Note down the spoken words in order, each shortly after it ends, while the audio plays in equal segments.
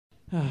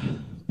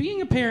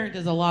Being a parent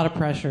is a lot of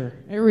pressure.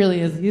 It really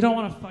is. You don't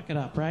want to fuck it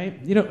up, right?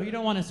 You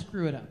don't want to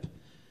screw it up.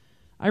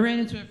 I ran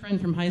into a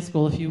friend from high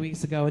school a few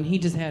weeks ago, and he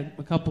just had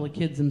a couple of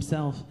kids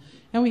himself.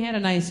 And we had a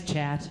nice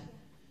chat.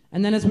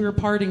 And then as we were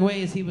parting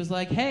ways, he was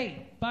like,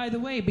 hey, by the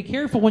way, be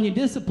careful when you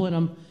discipline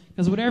him,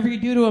 because whatever you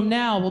do to him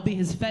now will be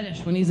his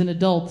fetish when he's an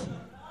adult.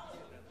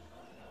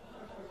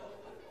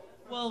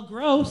 Well,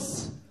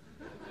 gross.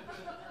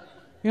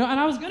 And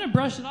I was going to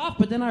brush it off,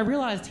 but then I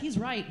realized he's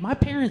right. My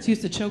parents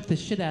used to choke the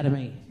shit out of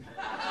me.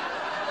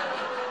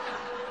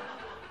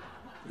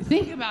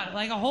 Think about it,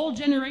 like a whole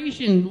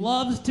generation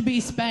loves to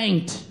be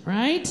spanked,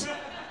 right?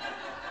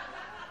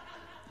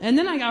 And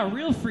then I got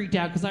real freaked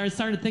out because I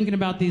started thinking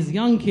about these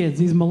young kids,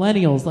 these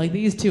millennials, like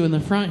these two in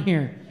the front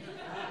here.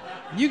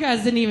 You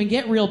guys didn't even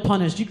get real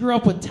punished. You grew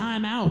up with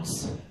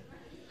timeouts.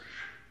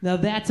 Now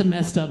that's a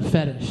messed up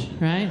fetish,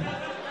 right?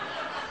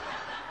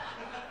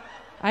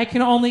 I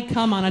can only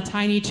come on a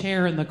tiny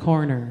chair in the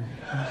corner.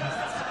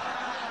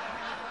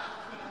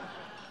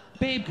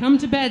 Babe, come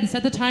to bed and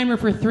set the timer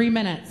for 3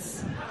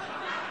 minutes.